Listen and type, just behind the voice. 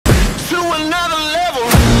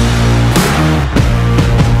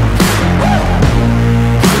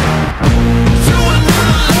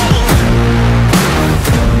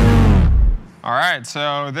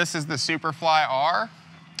so this is the Superfly R.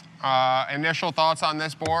 Initial thoughts on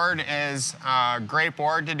this board is a great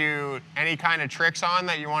board to do any kind of tricks on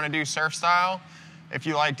that you want to do surf style. If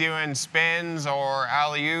you like doing spins or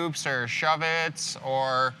alley-oops or shove-its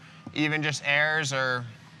or even just airs or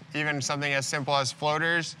even something as simple as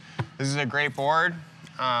floaters, this is a great board.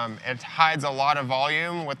 It hides a lot of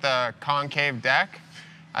volume with the concave deck.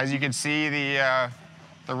 As you can see, the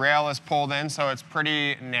rail is pulled in, so it's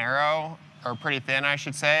pretty narrow, or pretty thin, I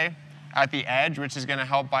should say, at the edge, which is going to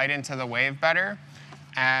help bite into the wave better.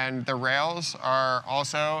 And the rails are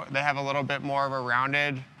also, they have a little bit more of a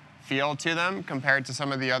rounded feel to them compared to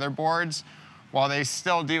some of the other boards. While they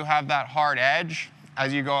still do have that hard edge,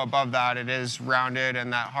 as you go above that, it is rounded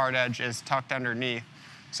and that hard edge is tucked underneath.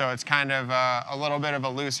 So it's kind of a little bit of a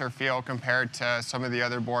looser feel compared to some of the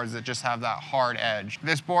other boards that just have that hard edge.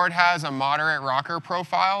 This board has a moderate rocker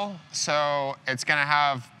profile, so it's going to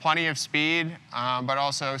have plenty of speed, but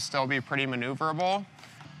also still be pretty maneuverable.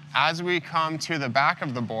 As we come to the back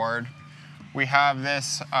of the board, we have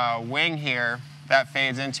this wing here that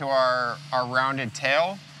fades into our rounded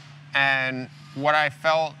tail. And what I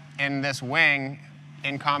felt in this wing,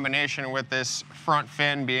 in combination with this front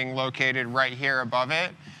fin being located right here above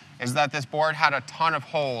it, is that this board had a ton of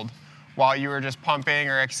hold while you were just pumping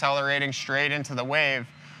or accelerating straight into the wave.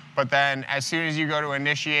 But then as soon as you go to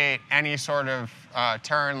initiate any sort of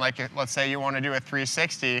turn, like let's say you want to do a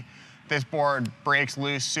 360, this board breaks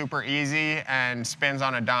loose super easy and spins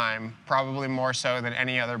on a dime, probably more so than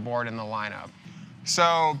any other board in the lineup.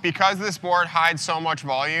 So because this board hides so much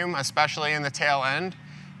volume, especially in the tail end,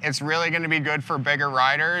 it's really going to be good for bigger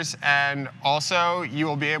riders, and also you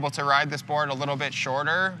will be able to ride this board a little bit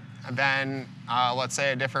shorter than, let's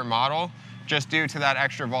say, a different model, just due to that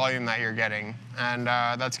extra volume that you're getting. And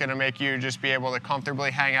that's going to make you just be able to comfortably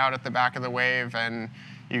hang out at the back of the wave, and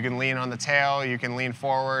you can lean on the tail, you can lean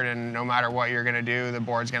forward, and no matter what you're going to do, the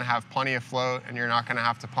board's going to have plenty of float, and you're not going to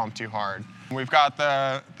have to pump too hard. We've got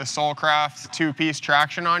the Soulcraft two-piece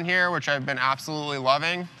traction on here, which I've been absolutely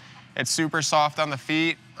loving. It's super soft on the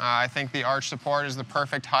feet. I think the arch support is the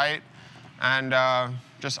perfect height, and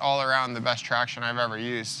just all around the best traction I've ever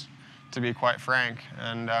used, to be quite frank.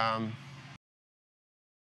 And